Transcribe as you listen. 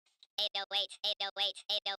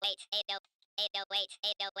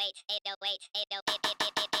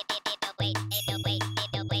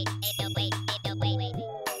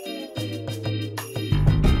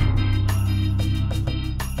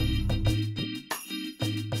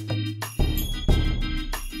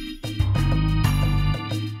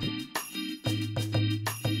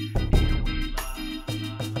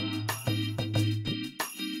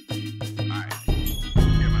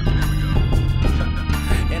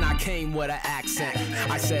Came with an accent,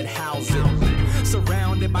 I said how's it?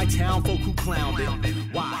 Surrounded by town folk who clowned it.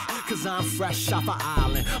 Why? Cause I'm fresh off an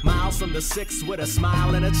island, miles from the six with a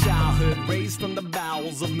smile and a childhood. Raised from the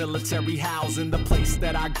bowels of military housing, the place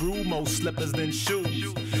that I grew, most slippers than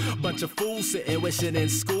shoes. Bunch of fools sitting wishing in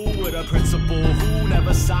school with a principal who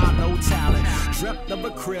never saw no talent. Dreamt of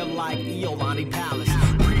a crib like Iolani Palace,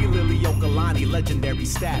 pre-Lily Okalani, legendary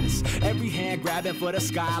status. Every hand grabbing for the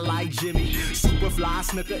sky like Jimmy. Superfly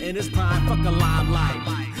snooker in his prime, fuck a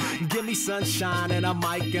limelight. Give me sunshine and a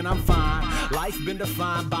mic and I'm fine. Life been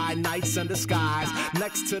defined by nights under skies.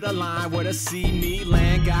 Next to the line where the sea meet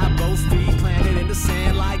land. Got both feet planted in the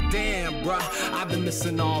sand like damn, bruh, I've been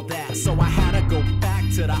missing all that. So I had to go back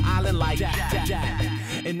to the island like Jack.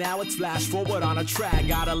 And now it's flash forward on a track.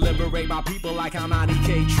 Gotta liberate my people like how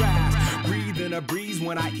 90K trash. Breathe in a breeze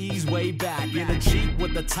when I ease way back. In a Jeep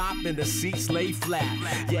with the top and the seats lay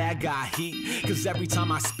flat. Yeah, I got heat, cause every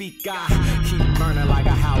time I speak I keep burning like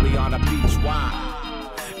a Howley on a beach. Why?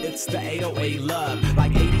 It's the 808 love,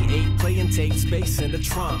 like 88 playing tape, space in the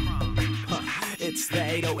trunk. It's the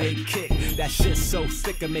 808 kick, that shit so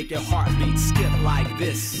thick and make your heartbeat skip like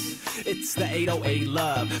this. It's the 808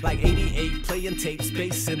 love, like 88 playing tape,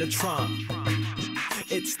 space in the trunk.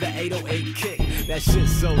 It's the 808 kick, that shit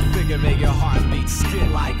so thick and make your heartbeat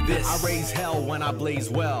skip like this. I raise hell when I blaze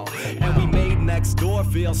well, and we made next door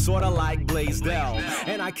feel sorta like Blaisdell.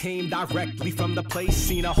 And I came directly from the place,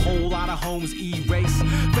 seen a whole lot of homes erased.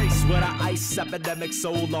 Faced with an ice epidemic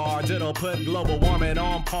so large, it'll put global warming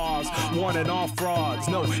on pause. Warning all frauds,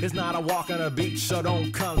 no, it's not a walk on a beach, so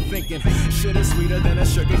don't come thinking shit is sweeter than a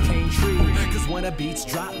sugarcane tree. Cause when the beats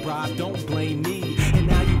drop, bro, don't blame me. And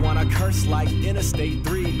now you wanna curse like Interstate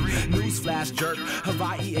 3. Newsflash jerk,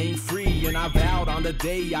 Hawaii ain't free. And I vowed on the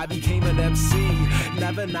day I became an MC,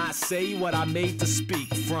 never not say what I made to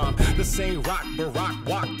speak from. The same rock Barack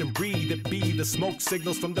walked and breathed. It be the smoke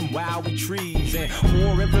signals from them wowie trees. And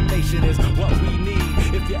more information is what we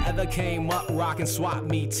need. If you ever came up rockin' swap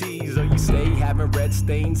me tees, or you stay having red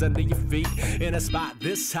stains under your feet in a spot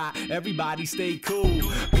this hot, everybody stay cool.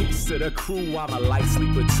 Peace to the crew, I'm a light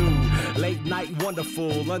sleeper too. Late night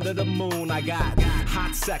wonderful under the moon. I got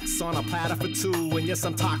hot sex on a platter for two. And yes,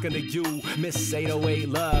 I'm talking to you, Miss 808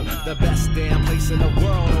 love, the best damn place in the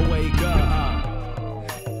world to wake up.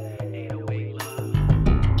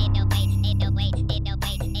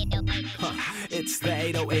 It's the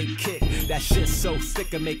 808 kick, that shit so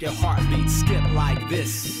thick and make your heartbeat skip like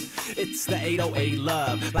this. It's the 808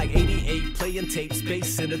 love, like 88 playing tape,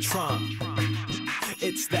 space in the trunk.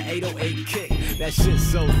 It's the 808 kick, that shit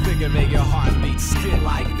so thick and make your heartbeat skip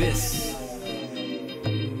like this.